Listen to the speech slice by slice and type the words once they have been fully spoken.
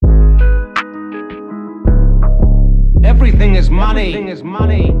Everything is money. Everything is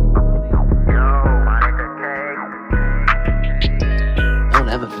money. Don't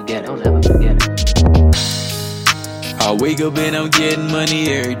ever forget it. Don't ever forget it. I wake up and I'm getting money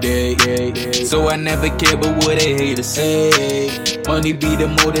every day. So I never care about what they haters say. Money be the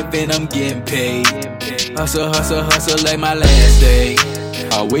motive and I'm getting paid. Hustle, hustle, hustle like my last day.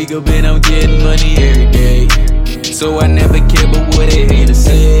 I wake up and I'm getting money every day. So I never care about what they haters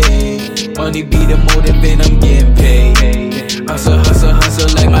say. Money be the motive and I'm getting paid. Hustle, hustle,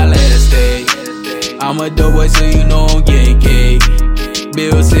 hustle like my last day. I'm a dope boy so you know I'm getting cake.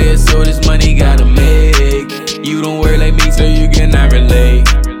 Bill said so this money gotta make. You don't work like me so you cannot relate.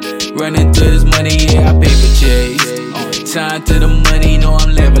 Running to this money, yeah, I paper chase. On time to the money, no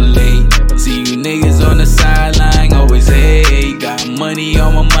I'm never late. See you niggas on the sideline, always hate. Got money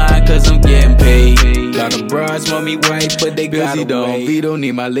on my mind cause I'm getting paid. Lot of bras want me white, but they got it don't. Vito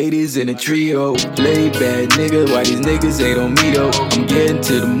need my ladies in a trio. Laid back nigga, why these niggas ain't on me though? I'm getting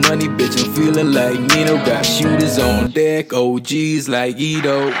to the money, bitch, I'm feeling like Nino. Got shooters on deck, OGs like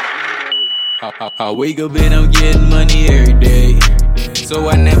Ito. I wake up and I'm getting money every day. So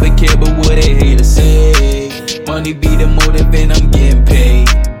I never care about what they haters say. Money be the motive and I'm getting paid.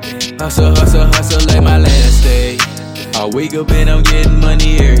 Hustle, hustle, hustle like my last day. I wake up and I'm getting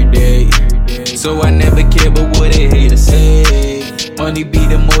money every day. So I never care about what they haters say. Money be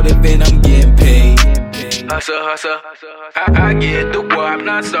the motive and I'm getting paid. Hustle, hustle, I get the guap,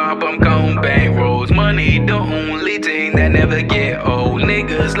 not stop, I'm gon' bang rolls. Money the only thing that never get old.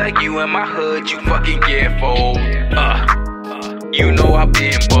 Niggas like you in my hood, you fucking get fold. You know I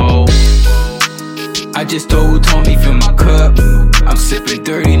been bold. I just told Tommy fill my cup. I'm sipping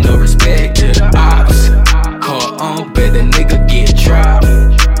dirty, no respect to the ops. Call on, bet the nigga get dropped.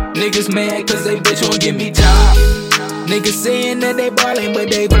 Niggas mad cause they bitch won't give me top. Niggas saying that they ballin' but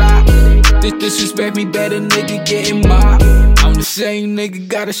they flop. Disrespect me better, nigga getting mobbed. I'm the same nigga,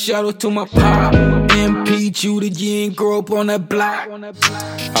 got a shout out to my pop. MP Judah, you ain't grow up on that block.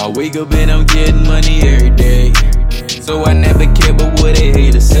 I wake up and I'm getting money every day. So I never care about what they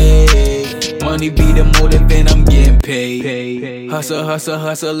haters say. Money be the motive and I'm getting paid. Hustle, hustle,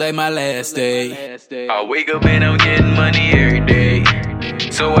 hustle like my last day. I wake up and I'm getting money every day.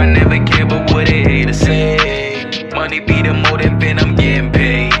 So I never care about what they haters say. Money be the motive and I'm getting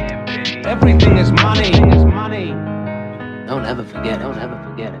paid. Everything is money. Don't ever forget it. Don't ever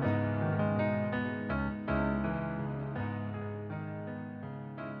forget it.